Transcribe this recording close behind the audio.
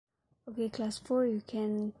Okay, class 4, you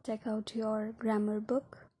can take out your grammar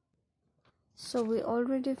book. So we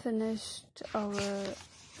already finished our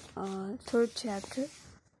third chapter,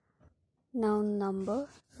 noun number,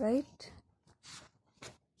 right?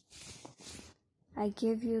 I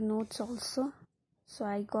gave you notes also. So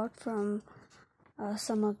I got from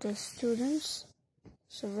some of the students.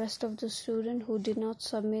 So rest of the student who did not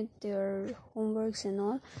submit their homeworks and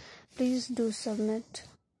all, please do submit,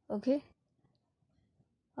 okay?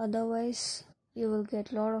 Otherwise you will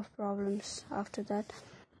get a lot of problems after that.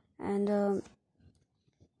 And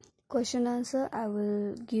question answer I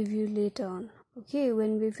will give you later on, okay?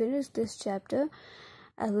 When we finish this chapter,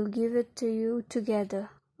 I will give it to you together,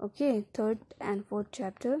 okay? Third and fourth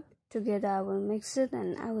chapter together, I will mix it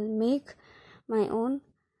and I will make my own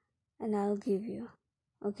and I'll give you,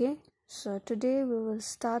 okay? So today we will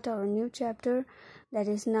start our new chapter, that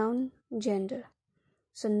is noun gender.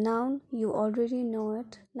 So noun, you already know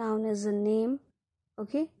it. Noun is a name,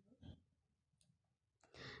 okay?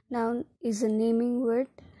 Noun is a naming word.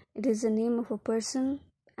 It is the name of a person,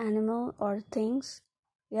 animal, or things.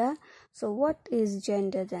 Yeah? So what is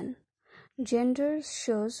gender then? Gender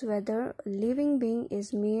shows whether a living being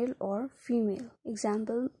is male or female.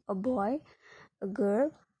 Example, a boy, a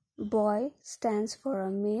girl. Boy stands for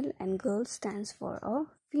a male and girl stands for a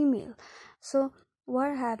female. So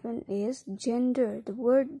what happened is gender, the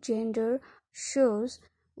word gender shows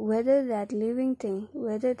whether that living thing,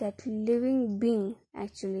 whether that living being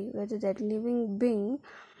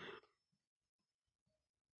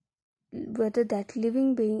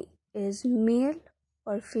is male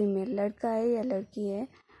or female, लड़का है या लड़की है,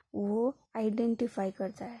 वो identify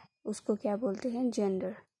करता है, उसको क्या बोलते हैं?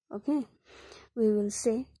 Gender. Okay, we will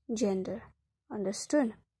say gender.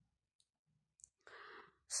 Understood?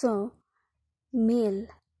 So male,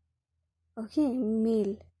 okay,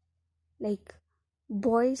 male, like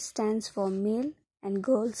boy stands for male and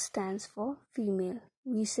girl stands for female.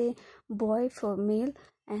 We say boy for male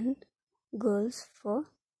and girls for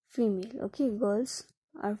female, okay? Girls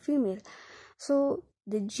are female. So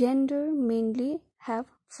the gender mainly have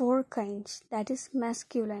 4 kinds. That is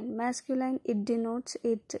masculine. Masculine,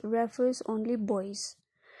 it refers only boys.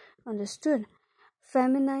 Understood?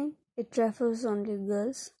 Feminine, it refers only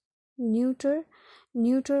girls. Neuter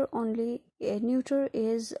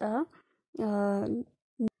is a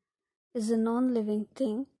non-living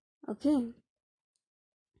thing, okay?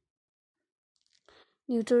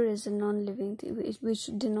 Neuter is a non-living thing, which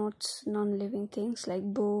denotes non-living things like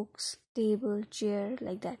books, table, chair,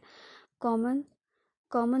 like that. Common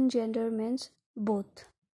gender means both,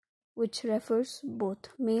 which refers both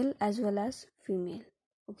male as well as female,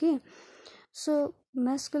 okay? So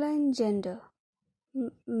masculine gender.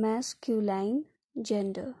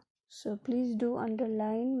 So please do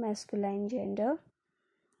underline masculine gender.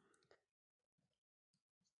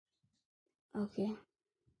 Okay,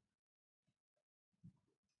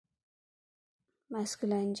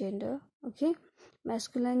 masculine gender, okay?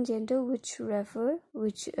 Masculine gender which refer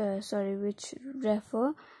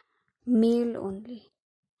male only.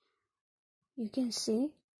 You can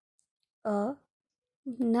see a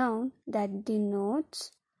noun that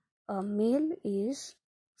denotes a male is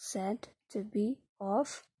said to be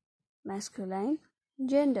of masculine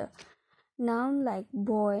gender. Noun like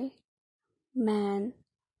boy, man,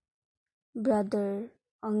 brother,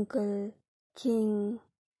 uncle, king,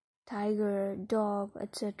 tiger, dog,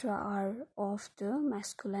 etc. are of the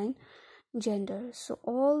masculine gender. So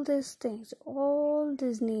all these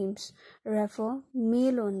names refer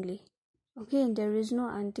male only, okay? There is no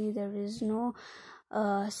auntie, there is no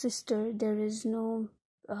sister, there is no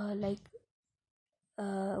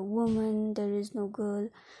woman, there is no girl,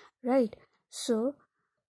 right? So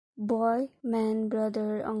boy, man,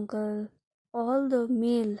 brother, uncle, all the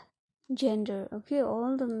male gender, okay?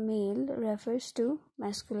 All the male refers to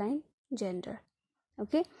masculine gender,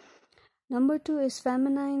 okay? Number 2 is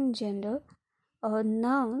feminine gender. A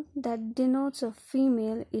noun that denotes a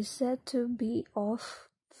female is said to be of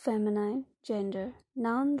feminine gender.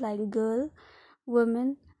 Noun like girl,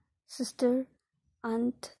 woman, sister,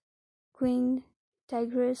 aunt, queen,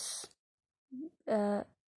 tigress,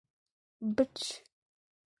 bitch,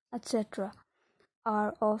 etc.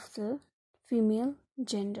 are of the female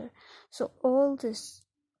gender. So all this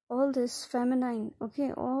feminine,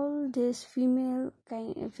 okay, all this female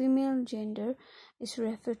gender is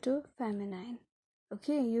referred to feminine,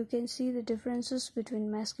 okay? You can see the differences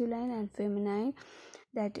between masculine and feminine.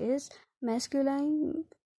 That is masculine,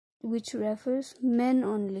 which refers men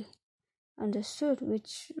only. Understood?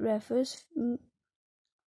 Which refers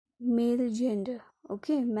male gender,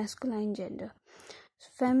 okay? Masculine gender.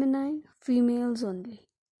 Feminine, females only.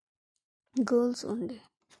 girls only.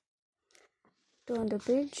 Turn the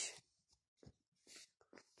page.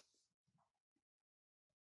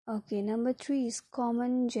 Okay, number 3 is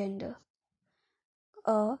common gender.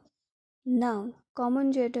 A noun.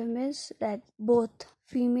 Common gender means that both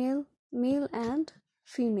female, male and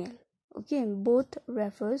female. Okay, both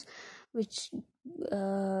refers, which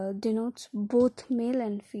denotes both male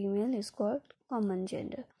and female, is called common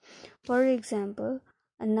gender. For example,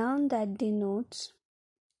 a noun that denotes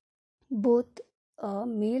both a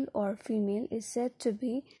male or female is said to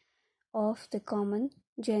be of the common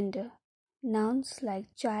gender. Nouns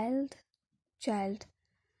like child, child.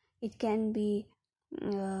 It can be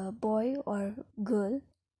boy or girl.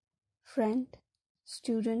 Friend,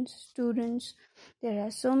 students, students. There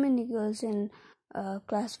are so many girls in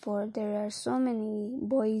class 4. There are so many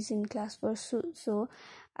boys in class 4. So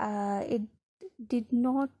it did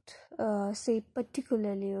not say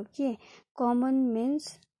particularly. Okay, common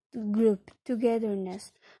means group,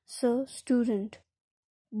 togetherness. So student,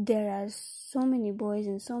 there are so many boys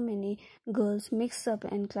and so many girls mixed up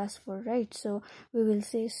in class 4, right? So we will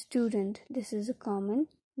say student. This is a common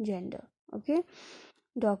gender. Okay,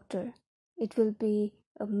 doctor, it will be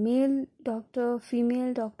a male doctor,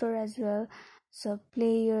 female doctor as well. So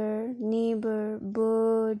player, neighbor,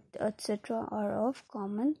 bird, etc. are of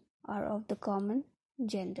the common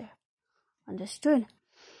gender. Understood?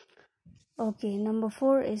 Okay, number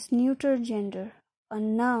 4 is neuter gender. A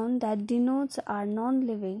noun that denotes are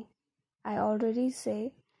non-living. I already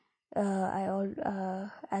say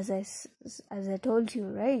as I told you,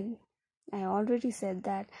 right? I already said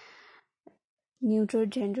that neuter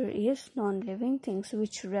gender is non-living things,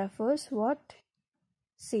 which refers what?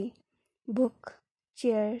 See, book,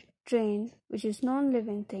 chair, train, which is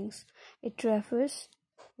non-living things. It refers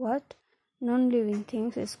what? Non-living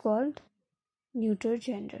things is called neuter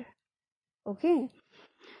gender. Okay.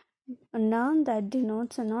 A noun that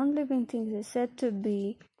denotes a non-living thing is said to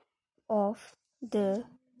be of the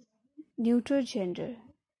neuter gender.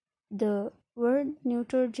 The word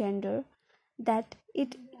neuter gender, that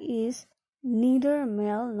it is neither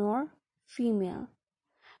male nor female.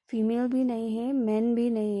 Female भी नहीं है, man भी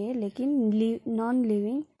नहीं है, लेकिन non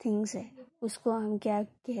living things है. उसको हम क्या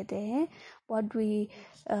कहते हैं? what we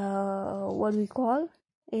call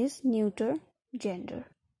is neuter gender.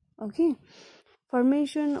 Okay,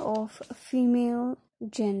 formation of female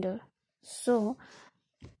gender. So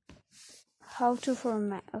how to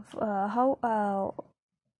format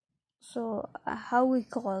how we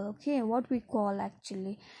call, okay, what we call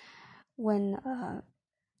actually when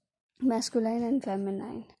masculine and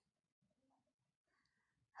feminine.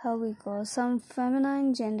 How we call some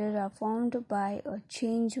feminine gender are formed by a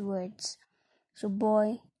change words. So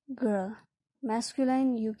boy, girl.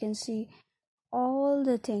 Masculine, you can see all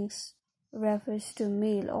the things refers to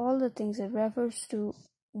male, all the things that refers to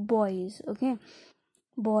boys. Okay,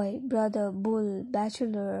 boy, brother, bull,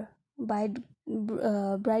 bachelor,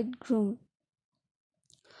 bridegroom,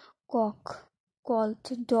 cock,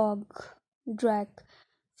 colt, dog, drag,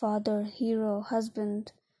 father, hero,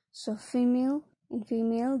 husband. So female, in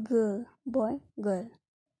female, girl, boy, girl,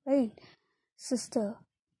 right? Sister,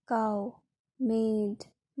 cow, maid,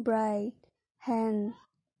 bride, hen,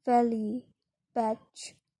 valley,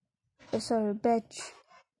 batch,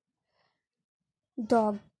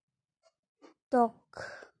 dog,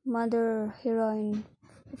 mother, heroine,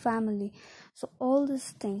 family. So all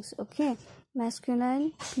these things. Okay,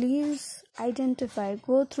 masculine, please identify,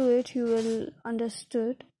 go through it, you will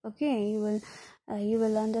understood. Okay, you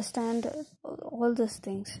will understand all these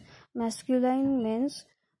things. Masculine means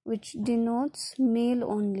which denotes male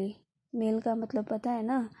only. Mail का मतलब पता है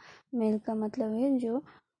ना? Mail का मतलब है जो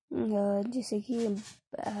जैसे कि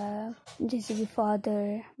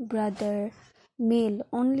father, brother. Male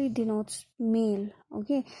only denotes male.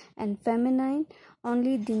 Okay, and feminine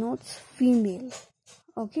only denotes female.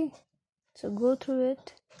 Okay, so go through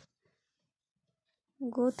it.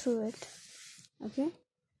 Okay,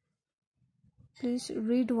 please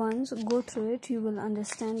read once, go through it, you will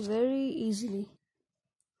understand very easily.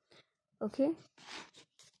 Okay,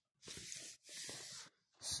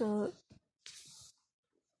 so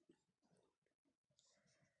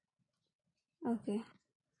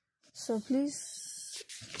please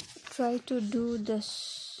try to do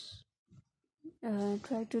this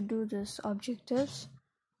objectives.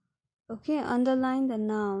 Okay, underline the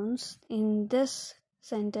nouns in this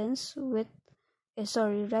sentence with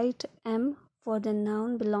write M for the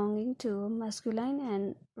noun belonging to masculine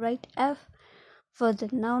and write F for the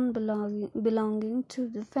noun belonging to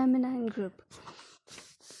the feminine group.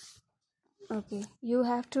 Okay, you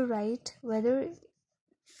have to write whether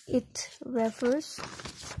it refers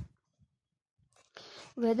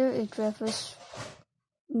whether it refers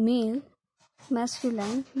male,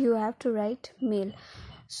 masculine, you have to write male.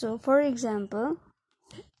 So for example,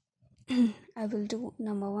 I will do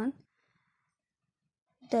number 1,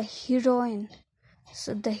 the heroine.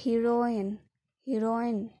 So the heroine,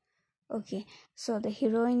 okay, so the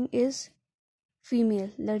heroine is female,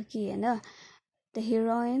 ladki hai na. The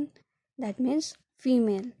heroine, that means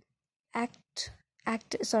female. Acted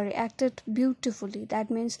beautifully,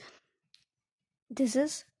 that means this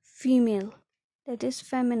is female, that is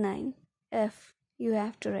feminine. F you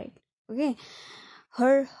have to write. Okay,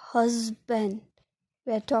 her husband,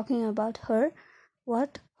 we are talking about her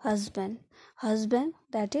what? Husband,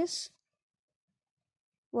 that is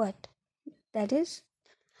what? That is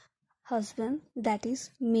husband, that is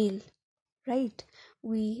male, right?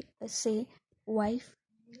 We say wife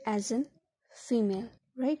as in female,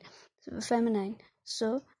 right? So feminine.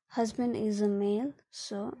 So husband is a male,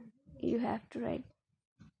 so you have to write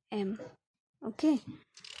M. Okay,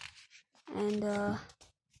 and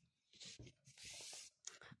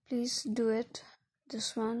please do it,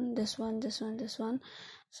 this one.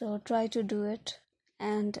 So try to do it,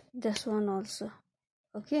 and this one also.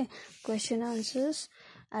 Okay, question answers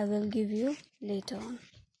I will give you later on.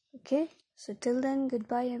 Okay, so till then,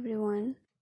 goodbye everyone.